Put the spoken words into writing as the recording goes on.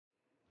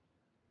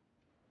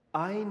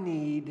I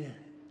need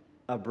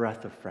a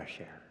breath of fresh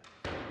air.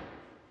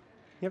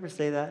 You ever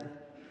say that?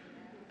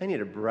 I need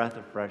a breath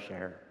of fresh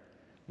air.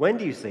 When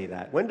do you say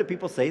that? When do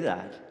people say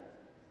that?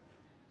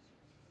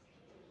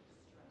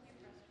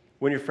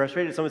 When you're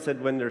frustrated? Someone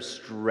said when they're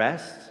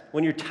stressed.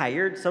 When you're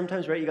tired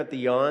sometimes, right? You got the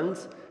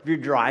yawns. If you're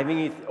driving,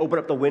 you open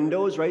up the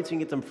windows, right? So you can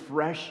get some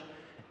fresh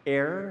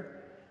air.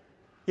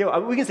 You know,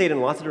 we can say it in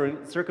lots of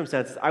different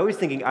circumstances. I was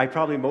thinking I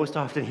probably most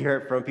often hear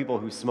it from people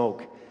who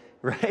smoke,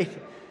 right?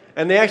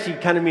 And they actually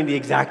kind of mean the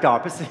exact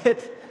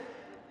opposite.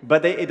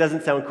 But it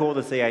doesn't sound cool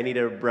to say I need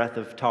a breath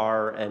of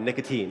tar and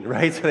nicotine,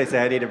 right? So they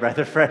say I need a breath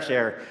of fresh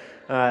air.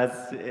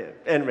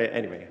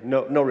 Anyway,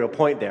 no real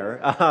point there.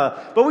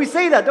 But we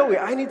say that, don't we?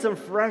 I need some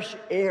fresh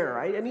air.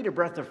 I need a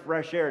breath of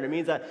fresh air. And it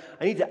means that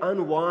I need to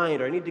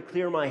unwind, or I need to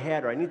clear my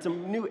head, or I need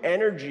some new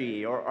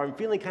energy, or I'm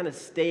feeling kind of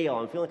stale,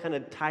 I'm feeling kind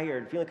of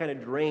tired, feeling kind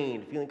of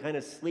drained, feeling kind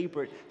of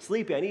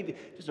sleepy. I need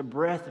just a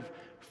breath of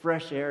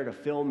fresh air to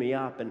fill me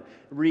up and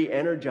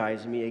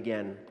re-energize me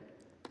again.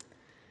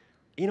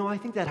 You know, I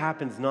think that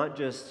happens not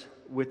just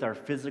with our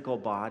physical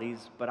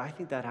bodies, but I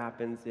think that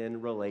happens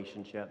in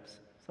relationships.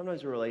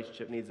 Sometimes a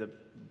relationship needs a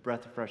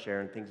breath of fresh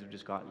air and things have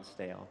just gotten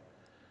stale.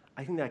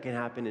 I think that can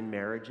happen in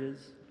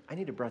marriages. I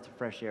need a breath of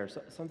fresh air.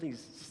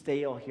 Something's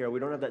stale here. We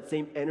don't have that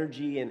same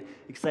energy and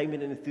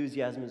excitement and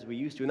enthusiasm as we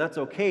used to, and that's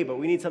okay, but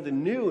we need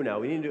something new now.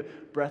 We need a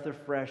breath of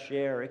fresh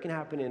air. It can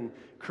happen in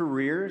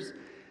careers.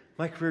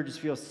 My career just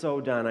feels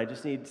so done. I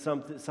just need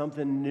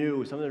something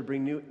new, something to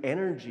bring new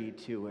energy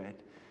to it.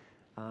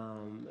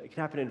 It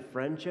can happen in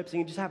friendships. It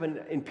can just happen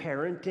in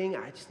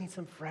parenting. I just need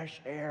some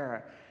fresh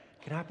air.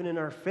 It can happen in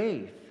our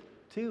faith,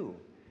 too.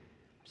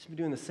 Just been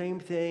doing the same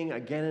thing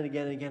again and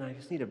again and again. I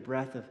just need a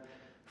breath of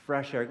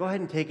fresh air. Go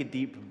ahead and take a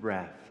deep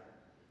breath.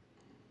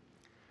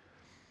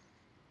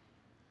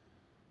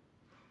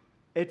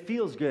 It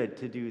feels good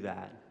to do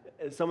that.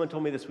 Someone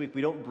told me this week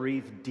we don't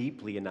breathe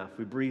deeply enough.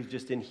 We breathe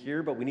just in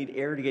here, but we need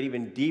air to get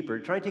even deeper.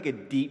 Try and take a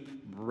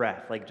deep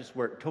breath, like just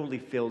where it totally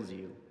fills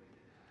you.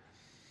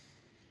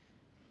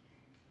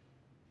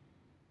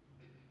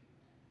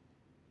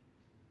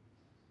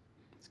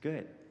 It's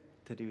good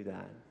to do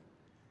that.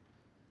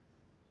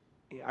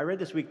 I read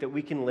this week that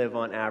we can live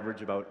on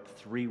average about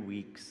 3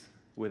 weeks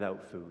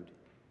without food.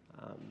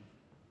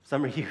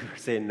 Some of you are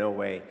saying, no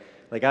way.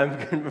 Like, I'm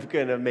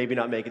going to maybe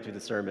not make it through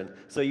the sermon,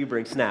 so you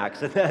bring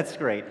snacks, and that's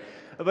great.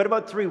 But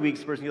about 3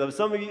 weeks, person can live.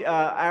 Some of you,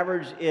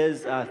 average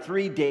is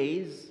 3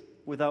 days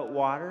without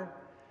water.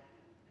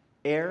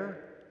 Air,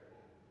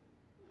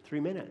 3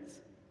 minutes.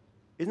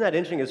 Isn't that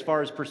interesting as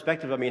far as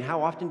perspective? I mean,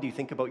 how often do you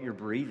think about your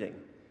breathing?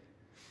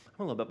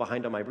 I'm a little bit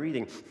behind on my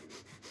breathing.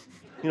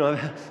 You know,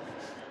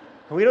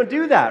 we don't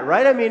do that,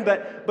 right? I mean,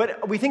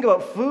 but we think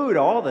about food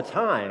all the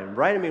time,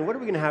 right? I mean, what are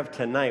we going to have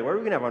tonight? What are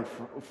we going to have on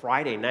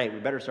Friday night? We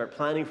better start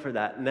planning for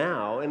that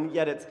now. And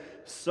yet it's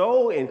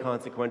so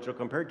inconsequential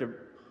compared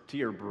to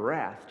your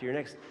breath, to your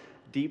next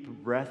deep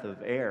breath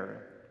of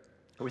air.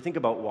 Or we think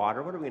about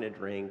water. What are we going to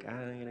drink?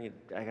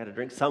 I got to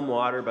drink some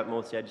water, but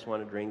mostly I just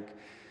want to drink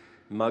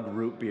mug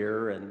root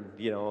beer, and,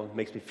 you know, it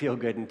makes me feel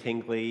good and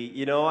tingly.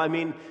 You know, I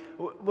mean,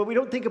 well, we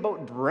don't think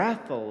about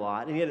breath a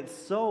lot, and yet it's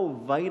so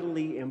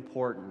vitally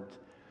important.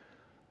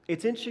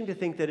 It's interesting to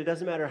think that it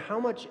doesn't matter how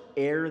much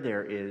air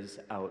there is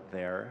out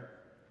there,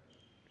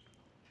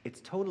 it's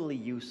totally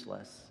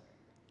useless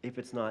if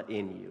it's not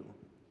in you.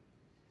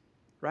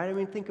 Right? I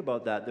mean, think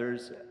about that.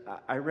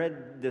 I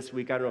read this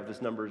week, I don't know if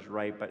this number is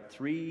right, but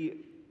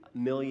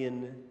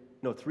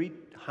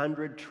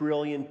 300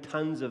 trillion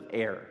tons of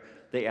air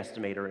they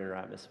estimate are in our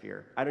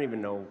atmosphere. I don't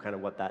even know kind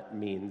of what that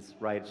means,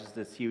 right? It's just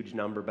this huge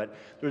number. But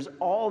there's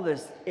all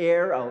this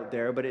air out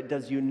there, but it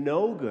does you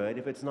no good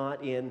if it's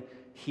not in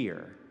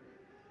here.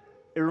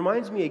 It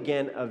reminds me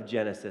again of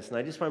Genesis, and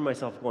I just find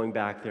myself going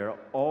back there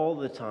all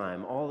the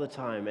time.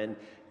 And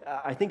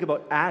I think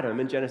about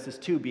Adam in Genesis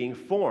 2 being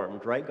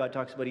formed, right? God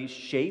talks about he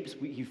shapes,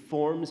 he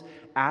forms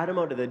Adam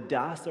out of the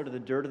dust, out of the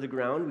dirt of the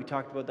ground. We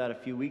talked about that a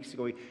few weeks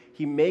ago.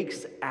 He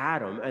makes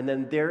Adam, and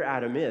then there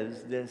Adam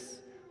is, this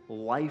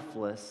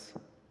lifeless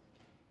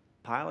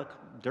pile of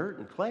dirt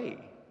and clay,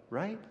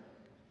 right?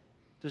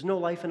 There's no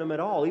life in him at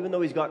all, even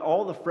though he's got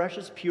all the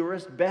freshest,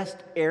 purest, best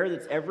air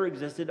that's ever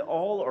existed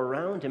all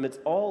around him. It's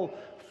all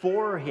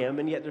for him,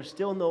 and yet there's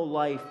still no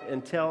life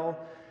until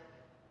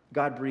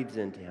God breathes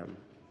into him.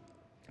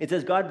 It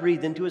says God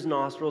breathed into his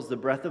nostrils the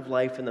breath of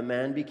life, and the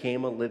man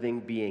became a living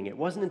being. It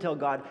wasn't until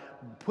God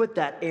put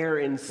that air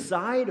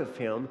inside of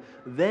him,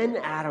 then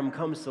Adam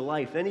comes to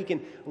life. Then he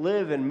can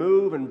live and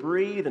move and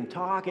breathe and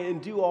talk and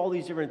do all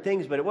these different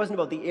things. But it wasn't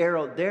about the air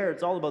out there.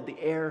 It's all about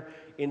the air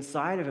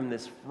inside of him,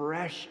 this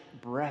fresh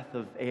breath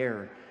of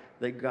air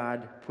that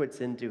God puts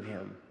into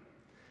him.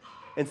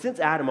 And since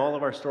Adam, all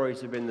of our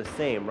stories have been the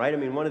same, right? I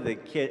mean,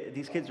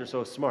 these kids are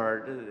so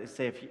smart. They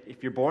say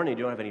if you're born and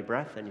you don't have any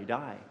breath, then you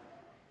die.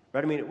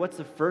 Right? I mean, what's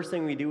the first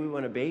thing we do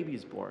when a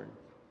baby's born?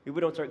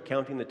 We don't start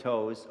counting the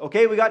toes.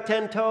 Okay, we got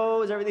 10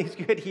 toes, everything's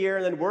good here,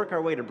 and then work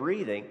our way to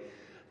breathing.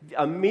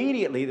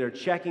 Immediately, they're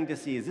checking to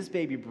see, is this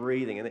baby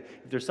breathing? And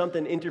if there's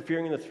something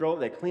interfering in the throat,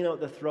 they clean out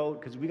the throat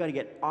because we got to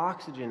get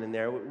oxygen in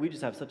there. We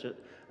just have such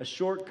a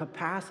short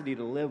capacity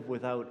to live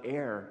without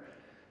air.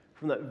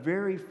 From that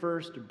very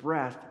first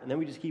breath, and then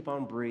we just keep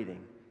on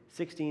breathing,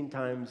 16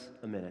 times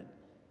a minute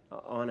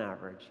on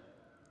average.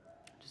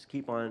 Just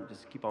keep on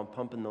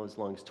pumping those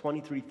lungs,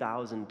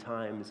 23,000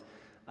 times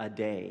a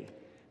day.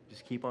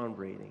 Just keep on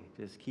breathing.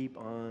 Just keep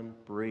on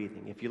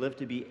breathing. If you live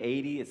to be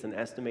 80, it's an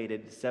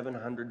estimated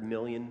 700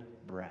 million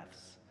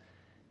breaths.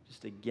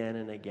 Just again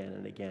and again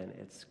and again.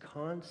 It's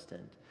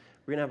constant.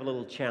 We're going to have a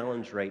little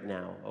challenge right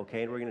now,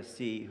 okay? And we're going to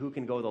see who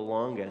can go the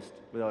longest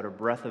without a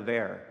breath of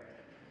air.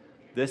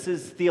 This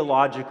is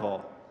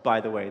theological,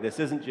 by the way. This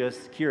isn't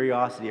just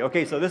curiosity.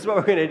 Okay, so this is what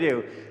we're going to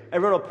do.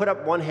 Everyone will put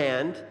up one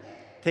hand,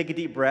 take a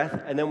deep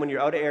breath, and then when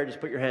you're out of air, just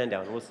put your hand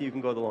down. We'll see who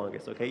can go the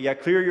longest, okay? Yeah,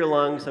 clear your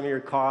lungs. Some of you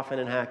are coughing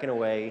and hacking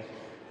away.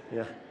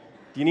 Yeah.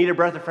 Do you need a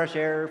breath of fresh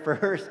air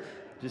first?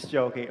 Just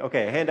joking.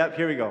 Okay, hand up.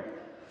 Here we go.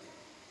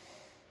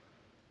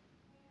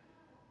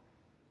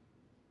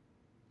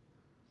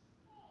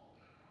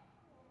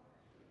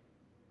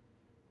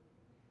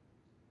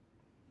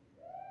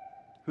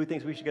 Who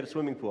thinks we should get a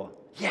swimming pool?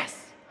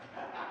 Yes!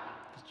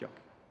 Just joking.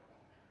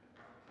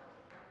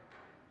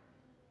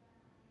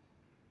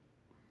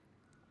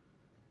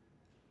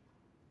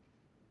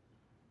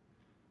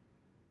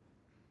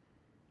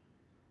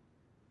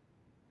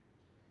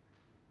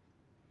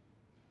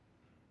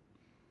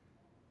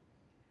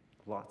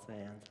 Lots of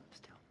hands up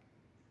still.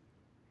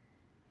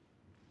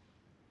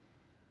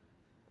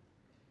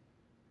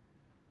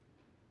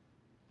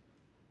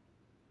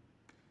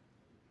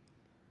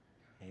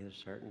 Hey, they're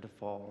starting to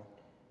fall.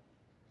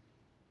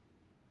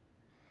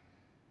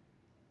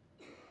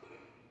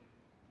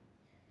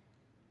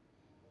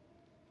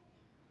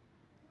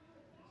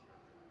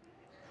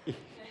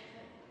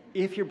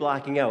 If you're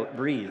blacking out,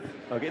 breathe.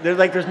 Okay,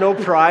 there's no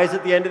prize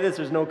at the end of this.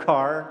 There's no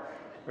car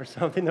or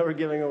something that we're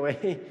giving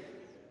away.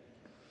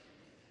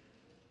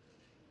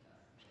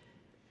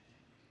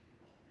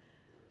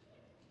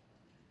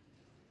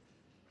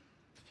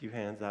 A few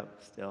hands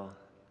up still.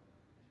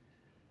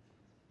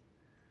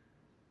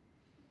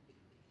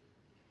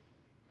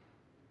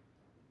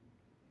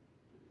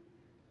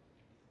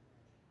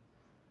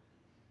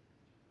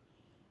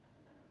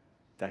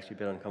 It's actually a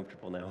bit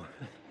uncomfortable now.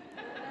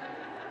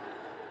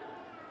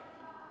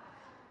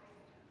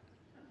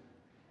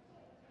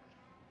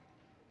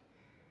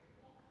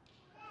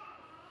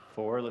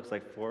 4, looks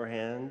like 4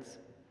 hands.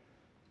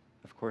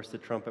 Of course, the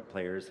trumpet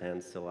player's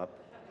hand's still up.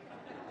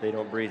 They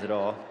don't breathe at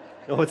all.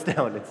 No, it's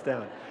down, it's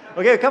down.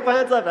 Okay, a couple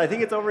hands left. I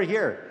think it's over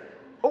here.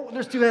 Oh,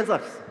 there's 2 hands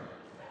left.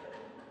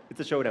 It's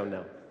a showdown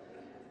now.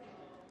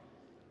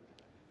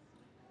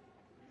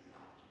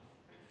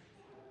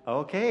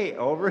 Okay,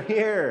 over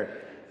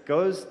here.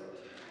 Goes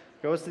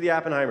to the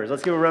Oppenheimers.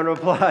 Let's give them a round of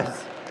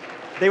applause.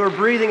 They were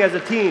breathing as a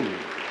team.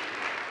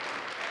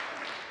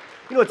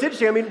 You know, it's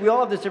interesting. I mean, we all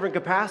have this different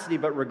capacity,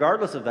 but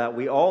regardless of that,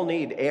 we all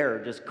need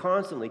air just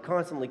constantly.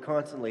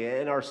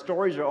 And our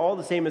stories are all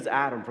the same as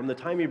Adam. From the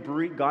time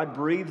God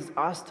breathes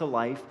us to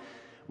life,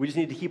 we just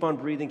need to keep on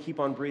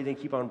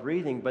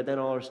breathing. But then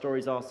all our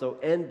stories also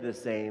end the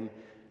same.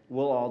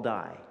 We'll all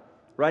die.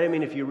 Right? I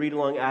mean, if you read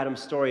along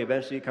Adam's story,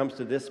 eventually it comes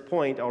to this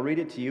point. I'll read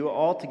it to you.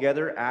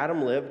 Altogether,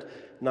 Adam lived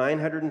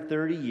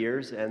 930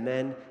 years, and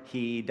then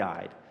he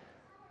died.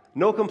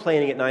 No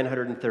complaining at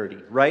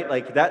 930, right?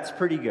 Like, that's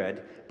pretty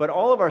good. But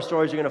all of our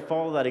stories are going to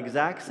follow that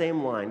exact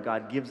same line.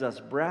 God gives us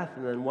breath,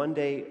 and then one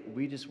day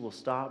we just will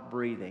stop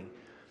breathing.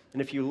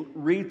 And if you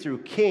read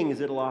through Kings,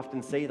 it'll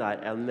often say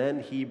that. And then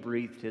he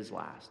breathed his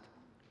last.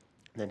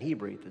 Then he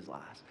breathed his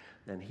last.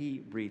 Then he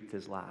breathed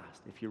his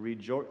last. If you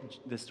read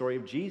the story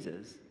of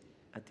Jesus,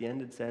 at the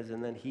end it says,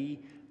 and then he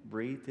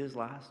breathed his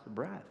last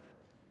breath.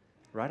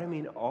 Right? I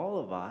mean, all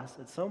of us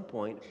at some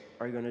point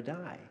are going to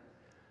die.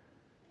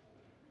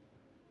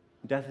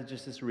 Death is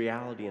just this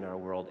reality in our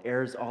world.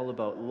 Air is all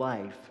about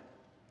life,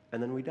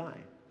 and then we die.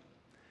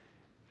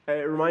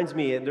 It reminds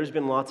me, there's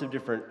been lots of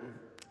different,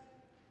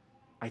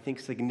 I think,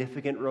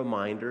 significant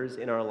reminders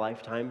in our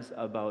lifetimes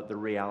about the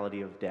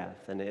reality of death.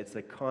 And it's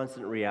a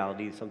constant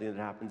reality, something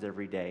that happens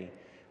every day.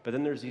 But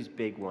then there's these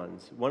big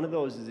ones. One of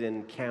those is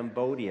in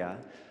Cambodia.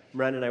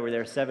 Miranda and I were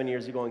there 7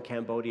 years ago in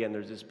Cambodia, and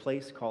there's this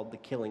place called the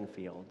Killing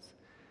Fields.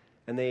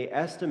 And they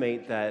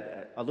estimate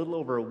that a little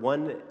over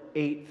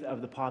 1/8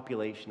 of the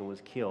population was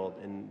killed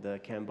in the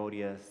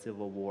Cambodia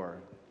Civil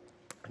War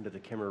under the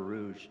Khmer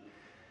Rouge.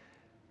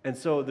 And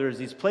so there's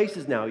these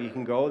places now you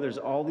can go. There's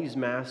all these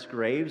mass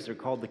graves. They're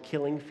called the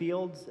Killing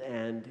Fields.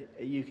 And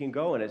you can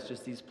go, and it's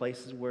just these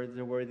places where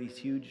there were these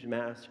huge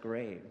mass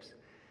graves.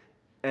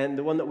 And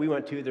the one that we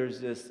went to,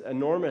 there's this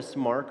enormous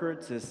marker.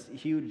 It's this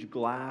huge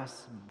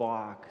glass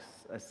box,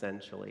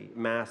 essentially,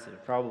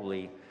 massive,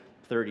 probably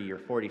 30 or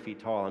 40 feet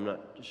tall. I'm not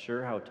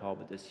sure how tall,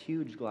 but this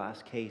huge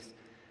glass case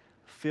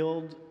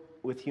filled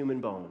with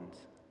human bones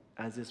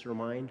as this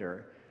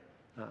reminder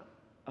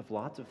of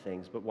lots of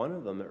things. But one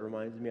of them it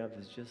reminds me of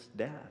is just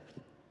death,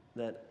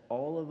 that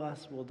all of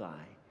us will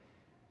die.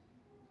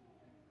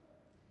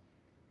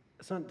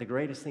 It's not the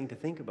greatest thing to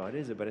think about,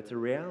 is it? But it's a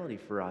reality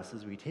for us.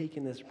 As we take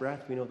in this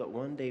breath, we know that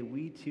one day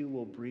we too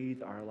will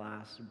breathe our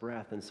last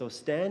breath. And so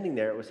standing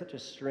there, it was such a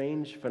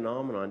strange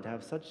phenomenon to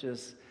have such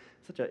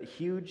a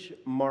huge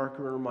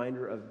marker and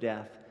reminder of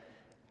death.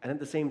 And at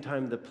the same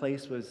time, the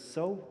place was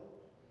so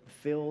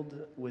filled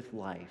with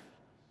life.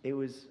 It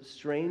was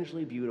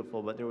strangely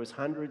beautiful, but there was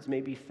hundreds,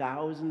 maybe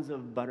thousands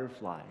of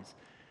butterflies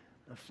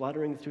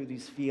fluttering through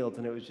these fields.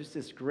 And it was just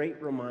this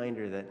great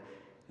reminder that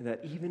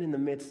even in the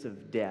midst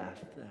of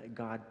death,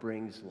 God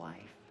brings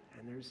life,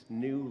 and there's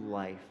new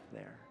life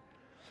there.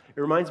 It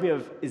reminds me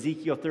of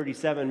Ezekiel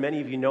 37. Many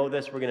of you know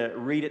this. We're going to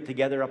read it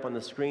together up on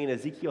the screen.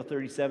 Ezekiel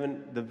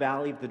 37, the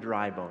valley of the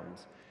dry bones.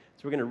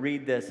 So we're going to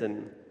read this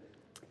and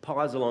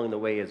pause along the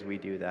way as we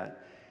do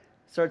that.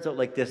 It starts out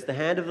like this. The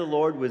hand of the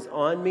Lord was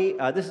on me.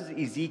 This is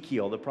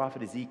Ezekiel, the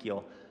prophet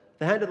Ezekiel.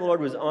 The hand of the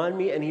Lord was on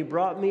me, and he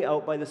brought me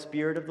out by the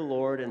Spirit of the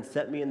Lord and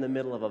set me in the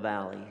middle of a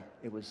valley.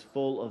 It was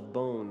full of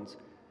bones.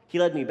 He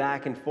led me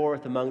back and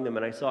forth among them,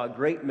 and I saw a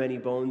great many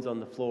bones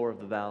on the floor of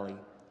the valley,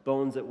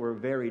 bones that were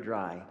very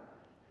dry.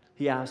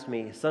 He asked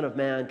me, Son of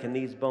man, can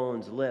these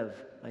bones live?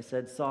 I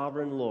said,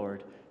 Sovereign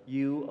Lord,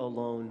 you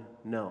alone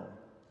know.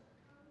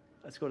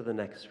 Let's go to the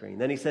next screen.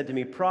 Then he said to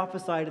me,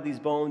 Prophesy to these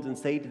bones and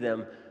say to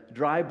them,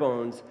 Dry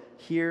bones,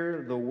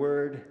 hear the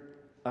word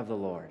of the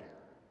Lord.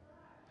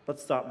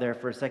 Let's stop there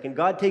for a second.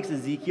 God takes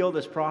Ezekiel,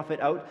 this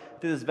prophet,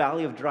 out to this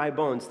valley of dry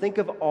bones. Think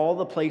of all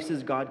the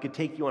places God could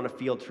take you on a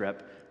field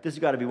trip. This has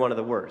got to be one of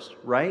the worst,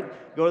 right?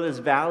 Go to this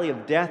valley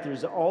of death.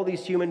 There's all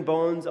these human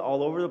bones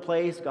all over the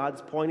place.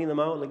 God's pointing them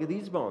out. Look at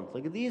these bones.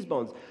 Look at these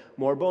bones.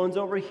 More bones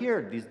over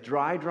here. These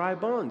dry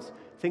bones.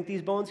 Think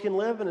these bones can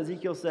live? And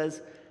Ezekiel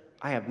says,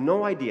 I have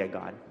no idea,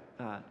 God.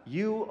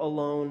 You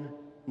alone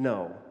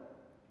know.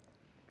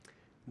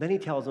 Then he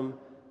tells them,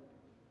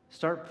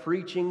 start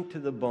preaching to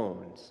the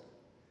bones.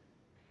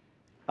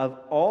 Of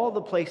all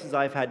the places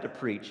I've had to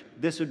preach,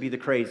 this would be the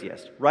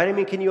craziest, right? I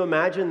mean, can you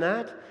imagine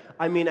that?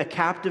 I mean, a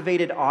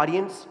captivated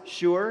audience,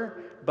 sure,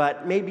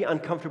 but maybe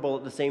uncomfortable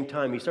at the same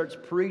time. He starts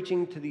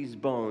preaching to these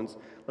bones.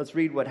 Let's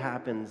read what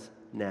happens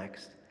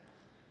next.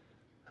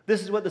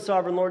 This is what the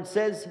sovereign Lord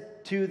says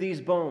to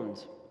these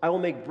bones. I will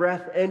make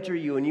breath enter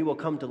you, and you will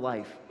come to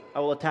life.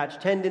 I will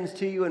attach tendons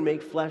to you and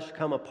make flesh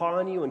come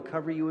upon you and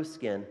cover you with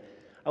skin.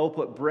 I will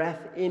put breath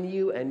in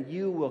you, and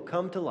you will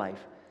come to life.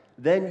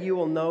 Then you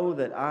will know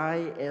that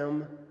I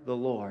am the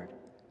Lord.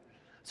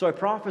 So I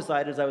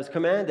prophesied as I was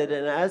commanded,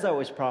 and as I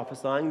was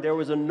prophesying, there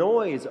was a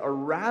noise, a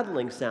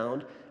rattling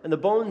sound, and the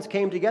bones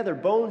came together,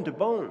 bone to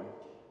bone.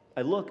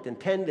 I looked, and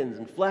tendons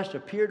and flesh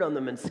appeared on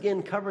them, and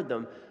skin covered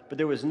them, but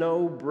there was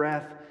no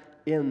breath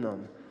in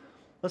them.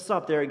 Let's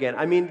stop there again.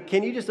 I mean,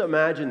 can you just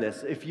imagine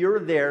this? If you're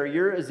there,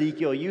 you're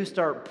Ezekiel, you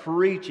start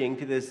preaching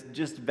to this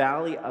just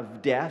valley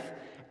of death,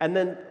 and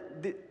then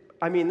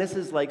this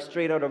is like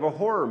straight out of a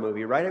horror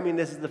movie, right? I mean,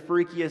 this is the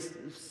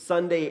freakiest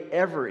Sunday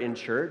ever in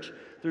church.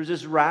 There's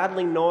this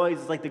rattling noise.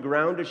 It's like the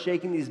ground is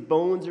shaking. These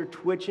bones are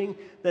twitching.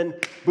 Then,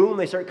 boom,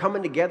 they start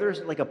coming together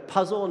like a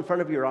puzzle in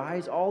front of your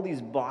eyes. All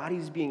these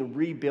bodies being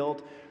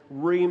rebuilt,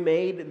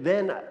 remade.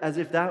 Then, as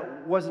if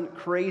that wasn't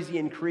crazy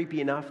and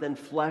creepy enough, then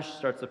flesh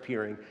starts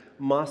appearing.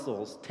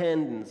 Muscles,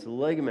 tendons,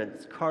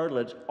 ligaments,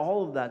 cartilage,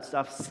 all of that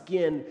stuff,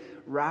 skin,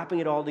 wrapping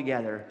it all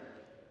together.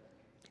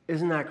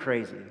 Isn't that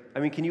crazy? I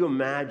mean, can you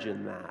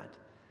imagine that?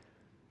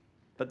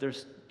 But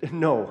there's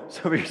no.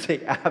 Some of you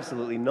say,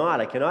 absolutely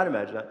not. I cannot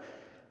imagine that.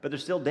 But they're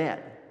still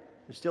dead.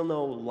 There's still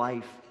no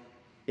life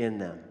in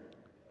them.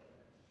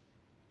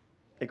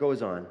 It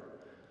goes on.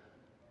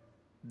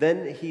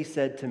 Then he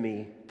said to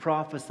me,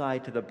 prophesy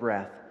to the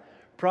breath.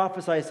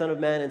 Prophesy, Son of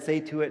Man, and say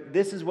to it,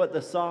 this is what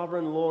the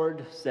sovereign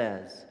Lord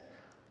says.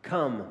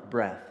 Come,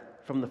 breath,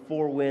 from the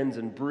four winds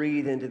and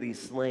breathe into these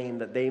slain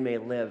that they may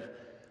live.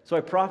 So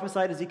I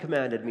prophesied as he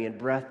commanded me, and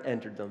breath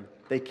entered them.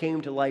 They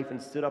came to life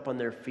and stood up on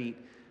their feet,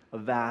 a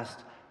vast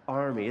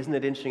army. Isn't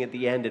it interesting at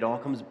the end? It all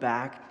comes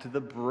back to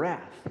the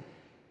breath.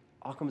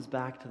 All comes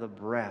back to the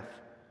breath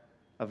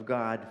of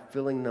God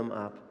filling them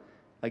up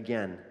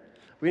again.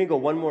 We're going to go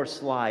one more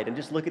slide and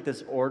just look at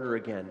this order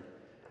again.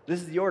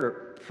 This is the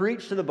order.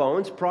 Preach to the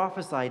bones,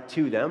 prophesy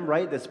to them,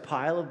 right? This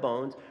pile of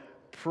bones.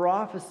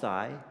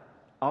 Prophesy,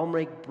 I'll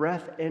make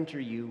breath enter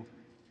you,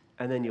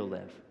 and then you'll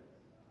live.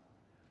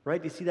 Right?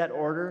 Do you see that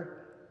order?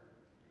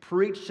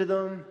 Preach to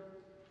them,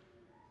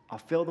 I'll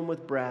fill them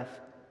with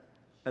breath,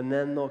 and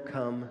then they'll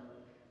come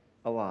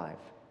alive.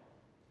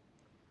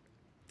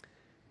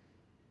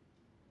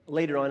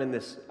 Later on in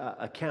this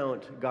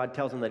account, God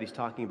tells them that he's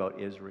talking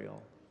about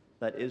Israel.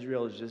 That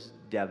Israel is just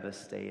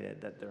devastated,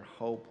 that they're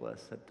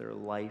hopeless, that they're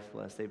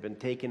lifeless. They've been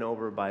taken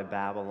over by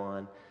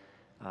Babylon.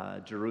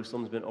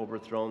 Jerusalem's been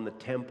overthrown. The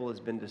temple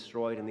has been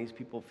destroyed, and these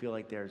people feel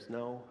like there's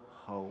no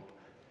hope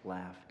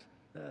left.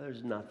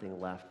 There's nothing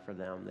left for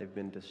them. They've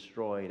been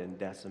destroyed and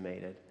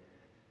decimated.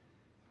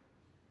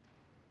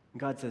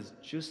 God says,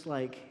 just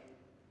like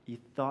you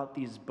thought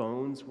these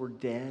bones were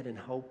dead and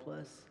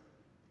hopeless,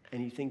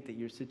 and you think that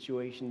your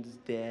situation's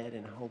dead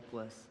and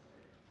hopeless,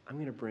 I'm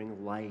going to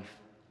bring life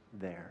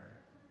there.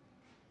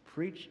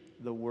 Preach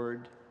the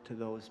word to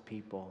those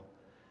people.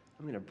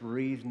 I'm going to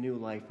breathe new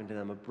life into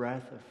them, a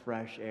breath of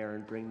fresh air,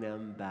 and bring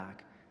them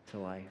back to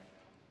life.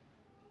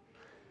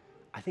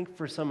 I think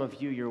for some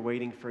of you, you're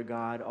waiting for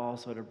God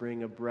also to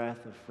bring a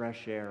breath of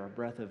fresh air, a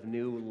breath of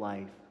new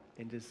life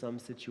into some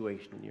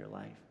situation in your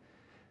life.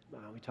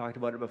 We talked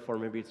about it before.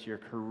 Maybe it's your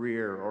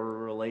career or a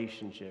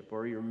relationship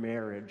or your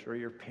marriage or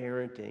your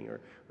parenting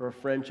or a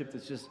friendship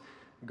that's just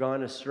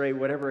gone astray.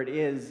 Whatever it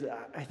is,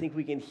 I think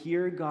we can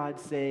hear God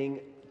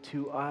saying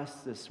to us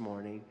this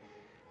morning,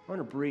 I want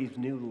to breathe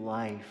new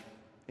life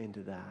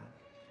into that.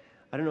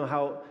 I don't know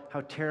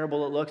how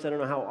terrible it looks. I don't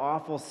know how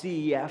awful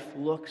CEF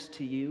looks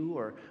to you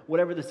or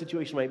whatever the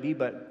situation might be,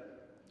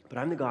 but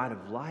I'm the God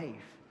of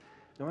life.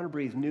 I want to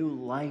breathe new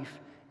life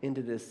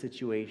into this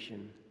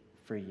situation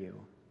for you.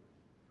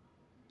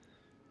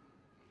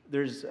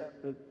 There's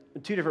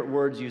two different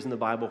words used in the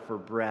Bible for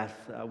breath.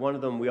 One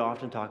of them we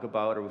often talk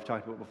about, or we've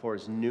talked about before,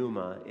 is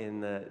pneuma in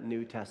the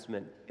New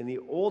Testament. In the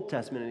Old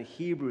Testament, in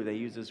Hebrew, they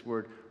use this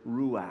word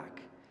ruach.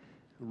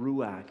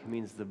 Ruach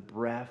means the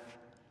breath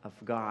of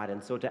God.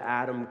 And so to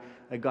Adam,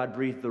 God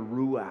breathed the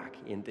ruach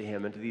into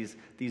him, into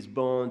these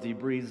bones. He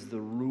breathes the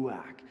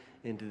ruach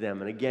into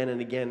them. And again,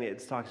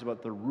 it talks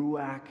about the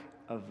ruach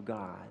of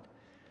God.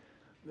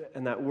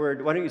 And that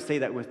word, why don't you say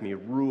that with me?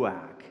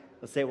 Ruach.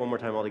 Let's say it one more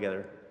time all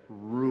together.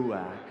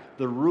 Ruach.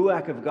 The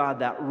ruach of God.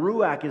 That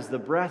ruach is the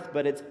breath,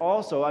 but it's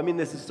also,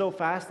 this is so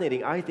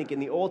fascinating. I think in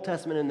the Old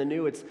Testament and the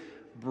New, it's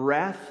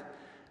breath,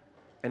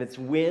 and it's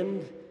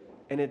wind,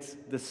 and it's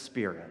the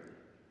Spirit.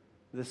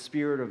 The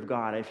Spirit of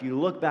God. If you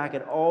look back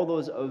at all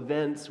those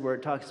events where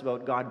it talks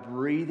about God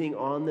breathing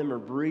on them or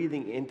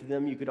breathing into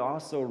them, you could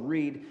also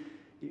read,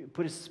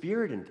 put His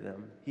Spirit into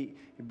them. He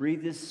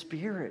breathed His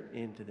Spirit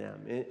into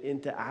them.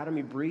 Into Adam,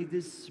 He breathed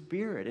His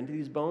Spirit. Into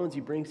these bones, He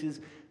brings His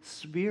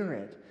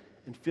Spirit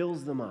and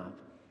fills them up.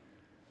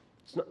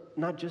 It's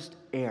not just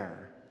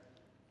air.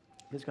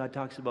 As God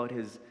talks about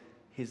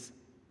His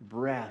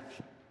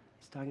breath,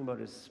 He's talking about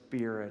His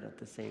Spirit at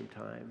the same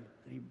time.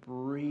 He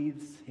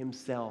breathes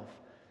Himself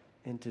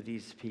into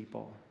these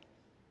people.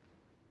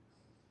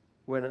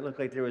 When it looked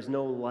like there was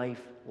no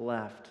life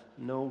left,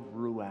 no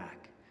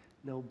ruach,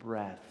 no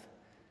breath,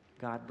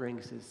 God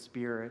brings His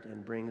Spirit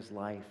and brings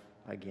life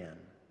again.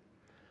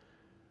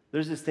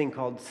 There's this thing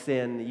called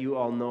sin. You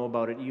all know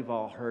about it. You've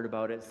all heard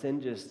about it.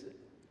 Sin just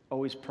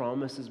always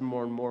promises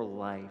more and more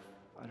life.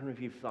 I don't know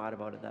if you've thought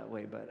about it that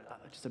way,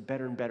 but just a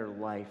better and better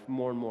life,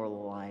 more and more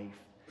life.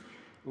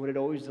 And what it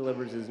always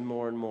delivers is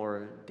more and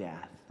more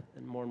death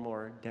and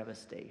more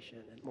devastation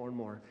and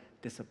more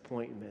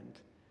disappointment.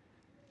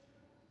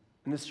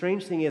 And the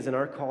strange thing is, in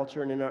our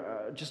culture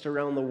and just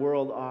around the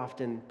world,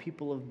 often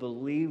people have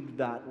believed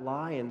that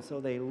lie, and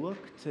so they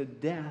look to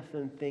death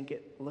and think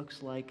it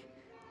looks like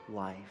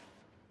life.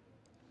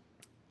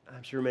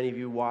 I'm sure many of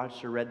you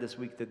watched or read this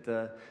week that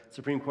the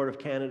Supreme Court of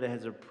Canada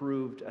has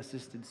approved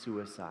assisted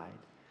suicide.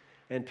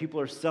 And people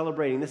are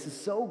celebrating. This is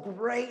so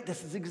great.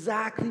 This is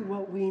exactly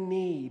what we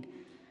need.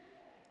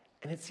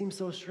 And it seems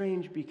so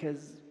strange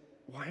because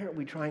why aren't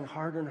we trying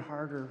harder and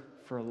harder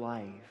for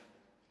life?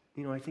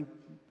 I think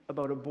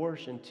about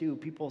abortion too.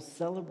 People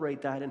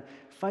celebrate that and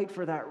fight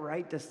for that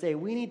right to say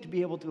we need to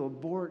be able to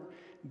abort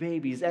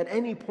babies at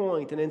any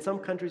point. And in some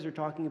countries they're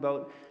talking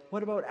about,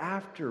 what about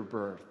after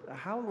birth?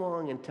 How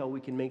long until we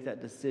can make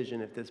that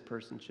decision if this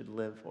person should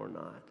live or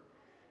not?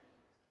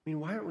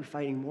 Why aren't we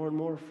fighting more and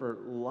more for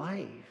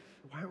life?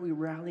 Why aren't we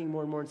rallying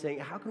more and more and saying,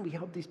 how can we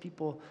help these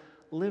people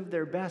live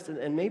their best?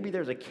 And maybe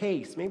there's a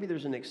case, maybe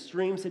there's an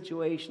extreme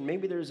situation,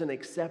 maybe there's an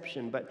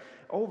exception, but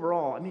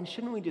overall,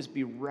 shouldn't we just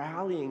be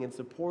rallying and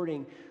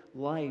supporting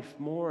life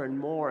more and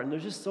more? And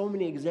there's just so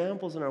many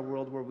examples in our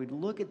world where we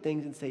look at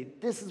things and say,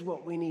 this is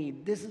what we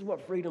need, this is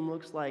what freedom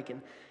looks like.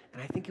 And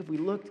I think if we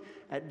looked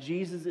at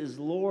Jesus as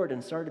Lord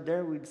and started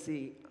there, we'd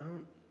see,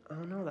 I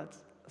don't know,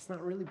 that's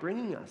not really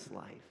bringing us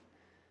life.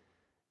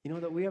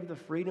 That we have the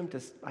freedom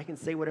I can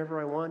say whatever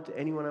I want to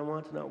anyone I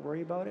want to not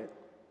worry about it.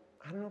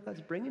 I don't know if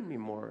that's bringing me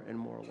more and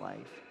more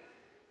life.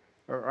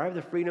 Or I have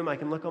the freedom, I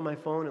can look on my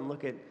phone and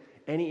look at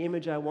any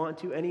image I want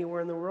to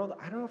anywhere in the world.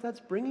 I don't know if that's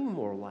bringing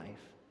more life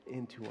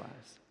into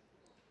us.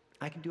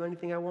 I can do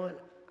anything I want.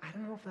 I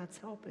don't know if that's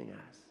helping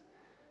us.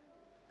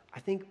 I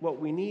think what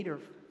we need are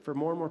for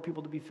more and more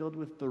people to be filled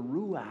with the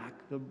ruach,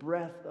 the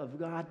breath of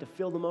God, to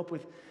fill them up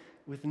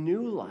with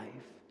new life,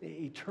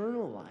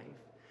 eternal life.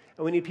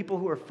 And we need people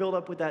who are filled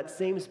up with that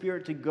same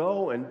Spirit to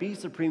go and be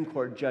Supreme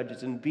Court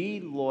judges and be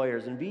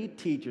lawyers and be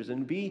teachers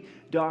and be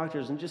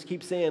doctors and just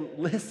keep saying,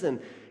 listen,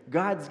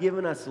 God's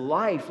given us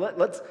life.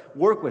 Let's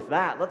work with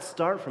that. Let's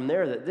start from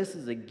there, that this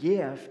is a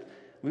gift.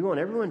 We want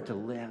everyone to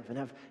live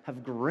and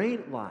have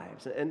great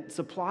lives and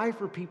supply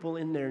for people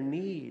in their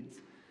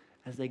needs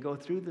as they go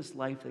through this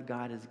life that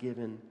God has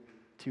given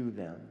to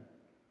them.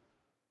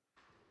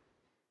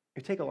 It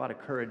would take a lot of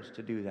courage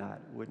to do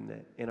that, wouldn't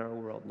it, in our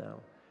world now?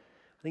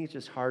 I think it's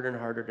just harder and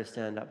harder to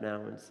stand up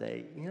now and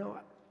say,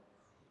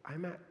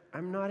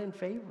 I'm not in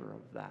favor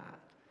of that.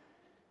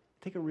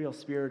 Take a real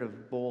spirit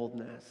of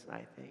boldness,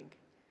 I think,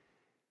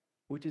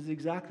 which is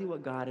exactly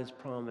what God has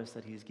promised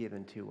that He's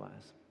given to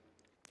us.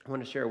 I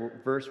want to share a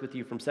verse with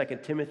you from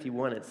 2 Timothy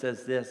 1. It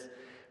says this,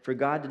 "For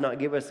God did not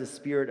give us a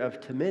spirit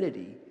of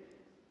timidity,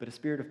 but a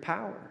spirit of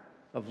power,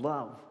 of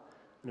love,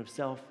 and of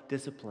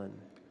self-discipline."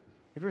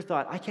 Have you ever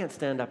thought, I can't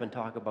stand up and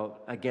talk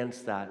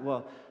against that?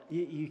 Well,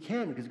 you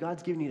can, because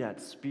God's given you that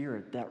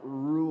spirit, that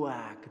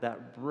ruach,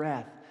 that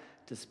breath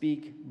to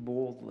speak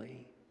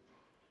boldly.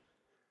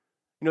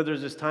 You know,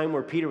 there's this time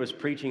where Peter was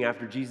preaching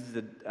after Jesus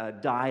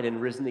had died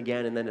and risen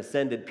again and then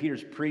ascended.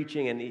 Peter's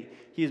preaching, and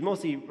he's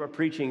mostly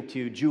preaching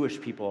to Jewish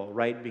people,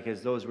 right?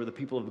 Because those were the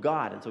people of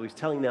God. And so he's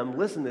telling them,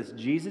 listen, this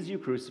Jesus you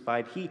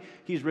crucified,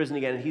 he's risen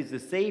again, and he's the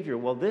Savior.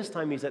 Well, this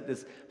time he's at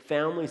this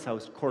family's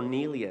house.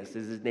 Cornelius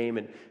is his name,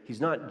 and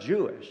he's not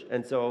Jewish.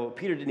 And so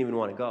Peter didn't even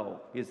want to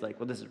go. He's like,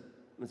 well, this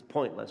is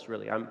pointless,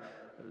 really.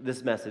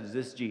 This message,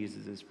 this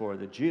Jesus is for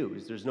the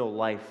Jews. There's no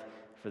life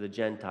for the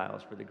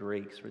Gentiles, for the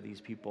Greeks, for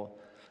these people.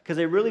 Because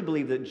they really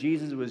believed that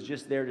Jesus was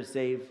just there to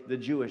save the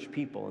Jewish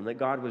people and that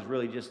God was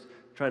really just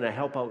trying to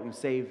help out and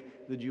save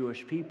the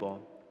Jewish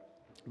people.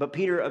 But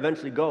Peter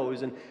eventually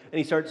goes and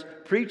he starts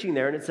preaching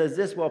there, and it says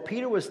this, while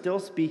Peter was still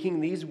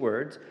speaking these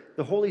words,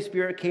 the Holy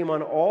Spirit came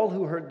on all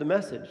who heard the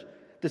message.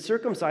 The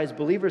circumcised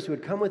believers who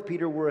had come with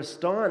Peter were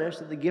astonished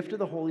that the gift of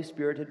the Holy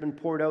Spirit had been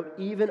poured out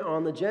even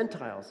on the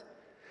Gentiles.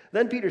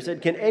 Then Peter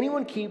said, "Can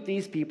anyone keep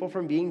these people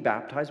from being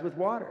baptized with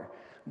water?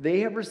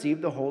 They have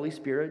received the Holy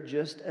Spirit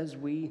just as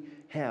we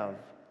have."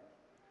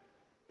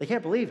 They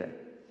can't believe it.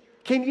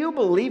 Can you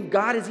believe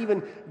God has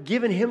even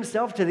given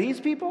himself to these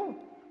people?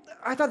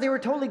 I thought they were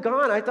totally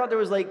gone. I thought there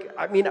was I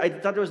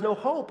thought there was no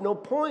hope, no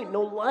point,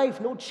 no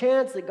life, no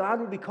chance that God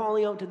would be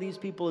calling out to these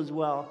people as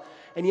well.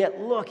 And yet,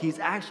 look, he's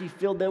actually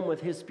filled them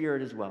with his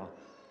Spirit as well.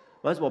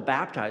 Might as well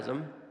baptize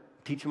them,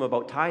 teach them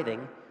about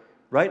tithing,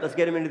 right? Let's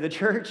get them into the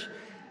church.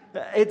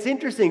 It's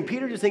interesting.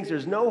 Peter just thinks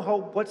there's no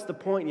hope. What's the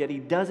point? Yet he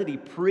does it. He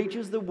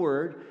preaches the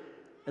word,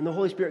 and the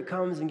Holy Spirit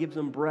comes and gives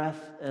them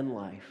breath and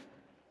life.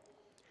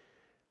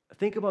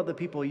 Think about the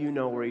people you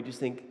know where you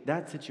just think,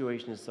 that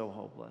situation is so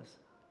hopeless.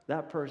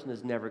 That person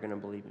is never going to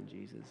believe in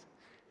Jesus.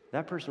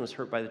 That person was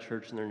hurt by the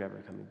church, and they're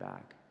never coming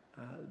back.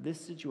 This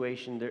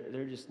situation,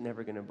 they're just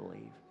never going to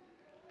believe.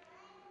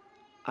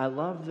 I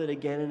love that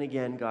again and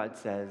again God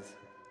says,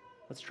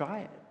 let's try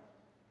it.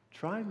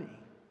 Try me.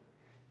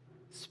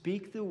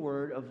 Speak the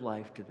word of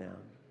life to them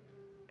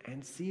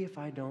and see if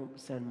I don't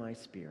send my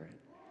Spirit,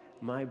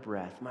 my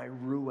breath, my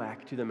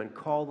ruach to them and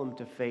call them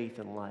to faith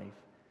and life.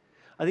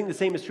 I think the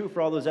same is true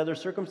for all those other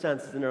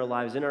circumstances in our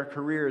lives, in our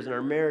careers, in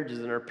our marriages,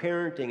 in our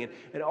parenting,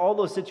 and all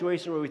those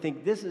situations where we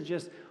think this is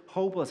just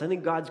hopeless. I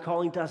think God's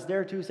calling to us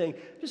there too, saying,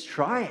 just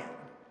try it.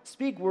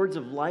 Speak words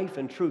of life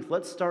and truth.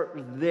 Let's start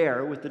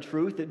there with the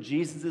truth that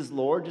Jesus is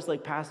Lord, just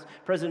like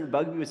President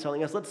Bugby was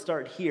telling us. Let's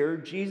start here.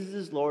 Jesus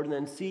is Lord, and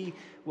then see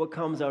what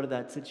comes out of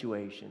that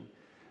situation.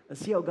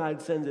 Let's see how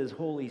God sends his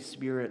Holy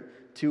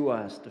Spirit to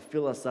us to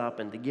fill us up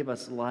and to give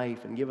us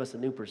life and give us a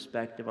new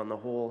perspective on the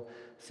whole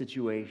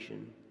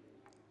situation.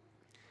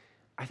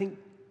 I think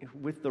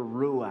with the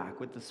Ruach,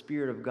 with the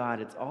Spirit of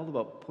God, it's all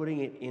about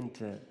putting it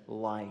into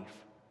life,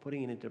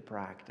 putting it into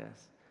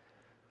practice.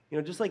 You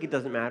know, just like it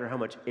doesn't matter how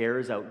much air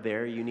is out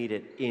there, you need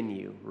it in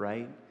you,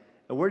 right?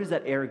 And where does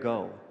that air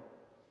go?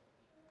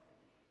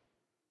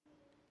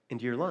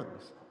 Into your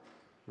lungs,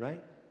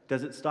 right?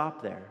 Does it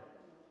stop there?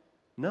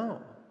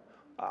 No.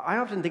 I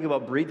often think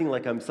about breathing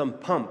like I'm some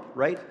pump,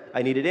 right?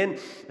 I need it in,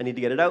 I need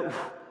to get it out,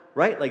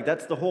 right? Like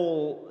that's the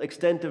whole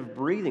extent of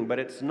breathing, but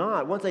it's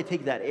not. Once I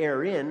take that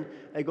air in,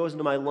 it goes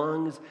into my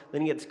lungs,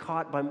 then it gets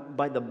caught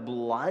by the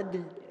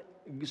blood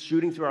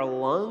shooting through our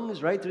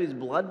lungs, right, through these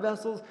blood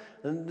vessels,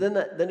 and then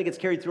it gets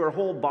carried through our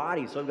whole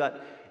body. So I've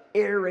got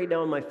air right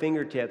down my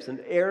fingertips, and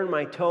air in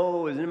my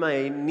toes, and in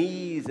my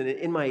knees, and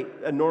in my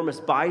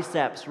enormous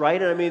biceps,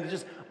 right? And I mean,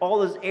 just all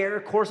this air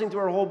coursing through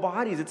our whole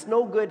bodies. It's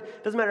no good.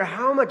 It doesn't matter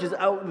how much is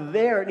out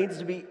there. It needs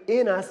to be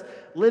in us,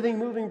 living,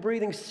 moving,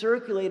 breathing,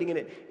 circulating,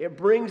 and it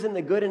brings in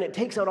the good, and it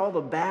takes out all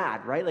the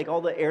bad, right? Like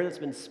all the air that's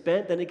been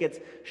spent, then it gets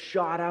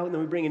shot out, and then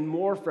we bring in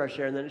more fresh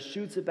air, and then it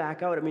shoots it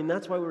back out. I mean,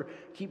 that's why we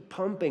keep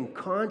pumping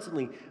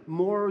constantly.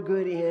 More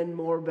good in,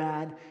 more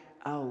bad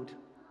out.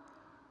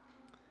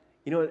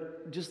 You know,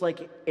 just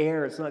like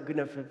air, it's not good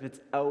enough if it's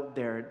out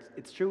there.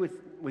 It's true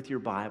with your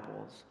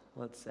Bibles,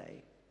 let's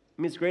say.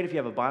 I mean, it's great if you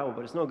have a Bible,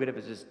 but it's no good if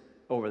it's just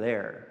over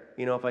there.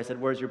 You know, if I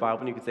said, where's your Bible?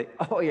 And you could say,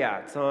 oh, yeah,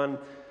 it's on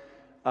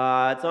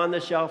the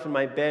shelf in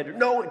my bed.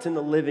 No, it's in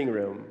the living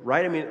room,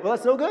 right? I mean, well,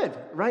 that's no good,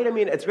 right? I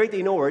mean, it's great that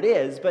you know where it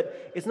is,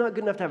 but it's not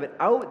good enough to have it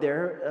out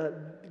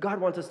there. God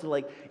wants us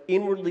to,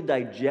 inwardly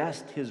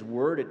digest his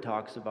word, it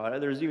talks about.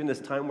 There's even this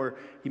time where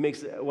he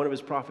makes one of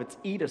his prophets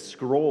eat a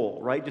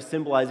scroll, right? Just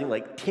symbolizing,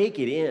 take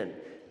it in.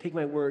 Take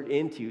my word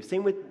into you.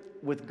 Same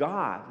with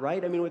God,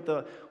 right? I mean, with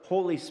the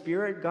Holy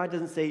Spirit, God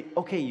doesn't say,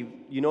 okay,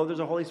 you know there's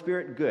a Holy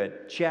Spirit?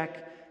 Good.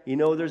 Check. You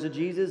know there's a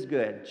Jesus?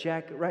 Good.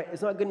 Check. Right?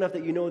 It's not good enough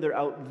that you know they're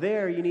out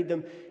there. You need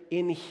them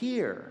in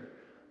here.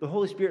 The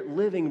Holy Spirit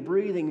living,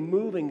 breathing,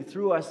 moving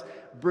through us,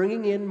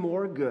 bringing in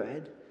more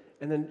good,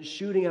 and then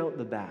shooting out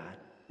the bad,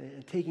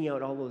 and taking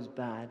out all those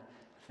bad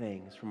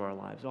things from our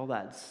lives, all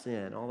that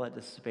sin, all that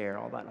despair,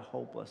 all that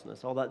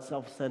hopelessness, all that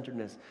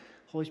self-centeredness.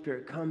 Holy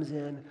Spirit comes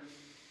in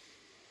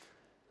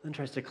and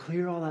tries to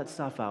clear all that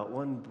stuff out,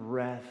 one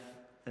breath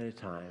at a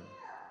time.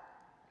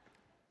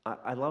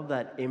 I love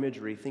that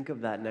imagery. Think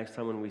of that next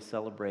time when we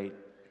celebrate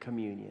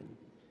communion,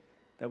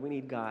 that we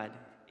need God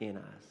in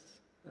us,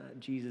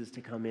 Jesus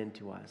to come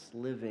into us,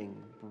 living,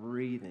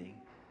 breathing,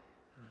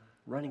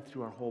 running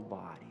through our whole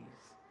bodies,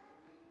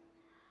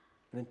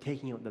 and then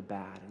taking out the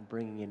bad and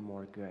bringing in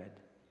more good.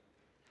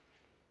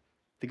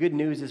 The good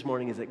news this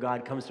morning is that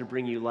God comes to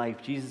bring you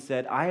life. Jesus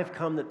said, I have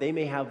come that they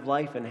may have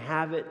life and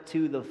have it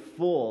to the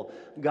full.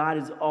 God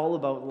is all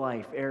about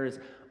life. Air is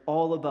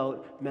all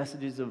about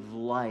messages of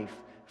life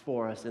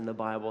for us in the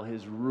Bible.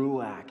 His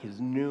ruach, his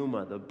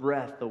pneuma, the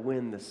breath, the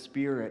wind, the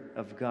Spirit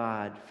of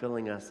God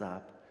filling us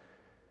up.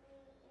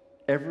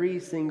 Every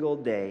single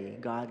day,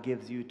 God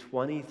gives you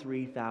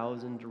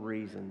 23,000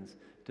 reasons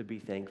to be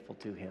thankful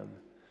to him.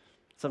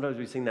 Sometimes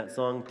we sing that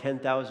song,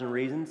 10,000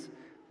 Reasons.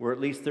 We're at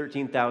least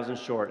 13,000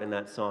 short in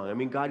that song. I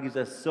mean, God gives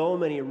us so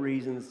many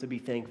reasons to be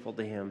thankful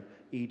to him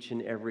each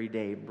and every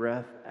day,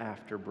 breath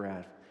after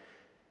breath.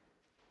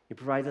 He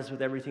provides us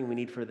with everything we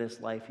need for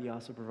this life. He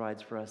also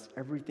provides for us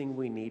everything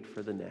we need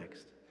for the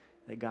next.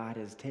 That God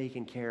has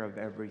taken care of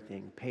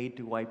everything, paid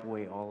to wipe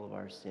away all of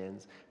our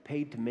sins,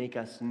 paid to make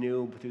us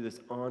new through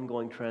this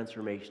ongoing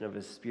transformation of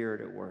his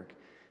Spirit at work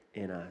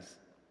in us.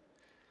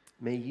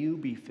 May you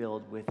be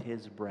filled with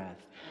his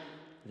breath,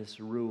 this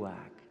ruach,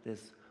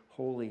 this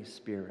Holy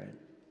Spirit.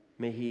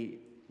 May he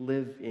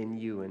live in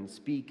you and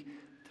speak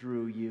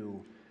through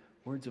you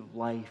words of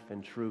life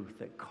and truth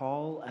that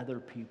call other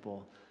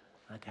people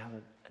to have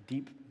a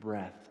deep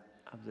breath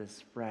of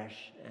this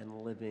fresh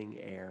and living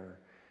air,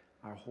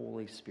 our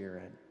Holy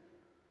Spirit.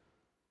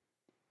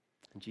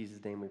 In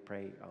Jesus' name we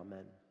pray,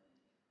 amen.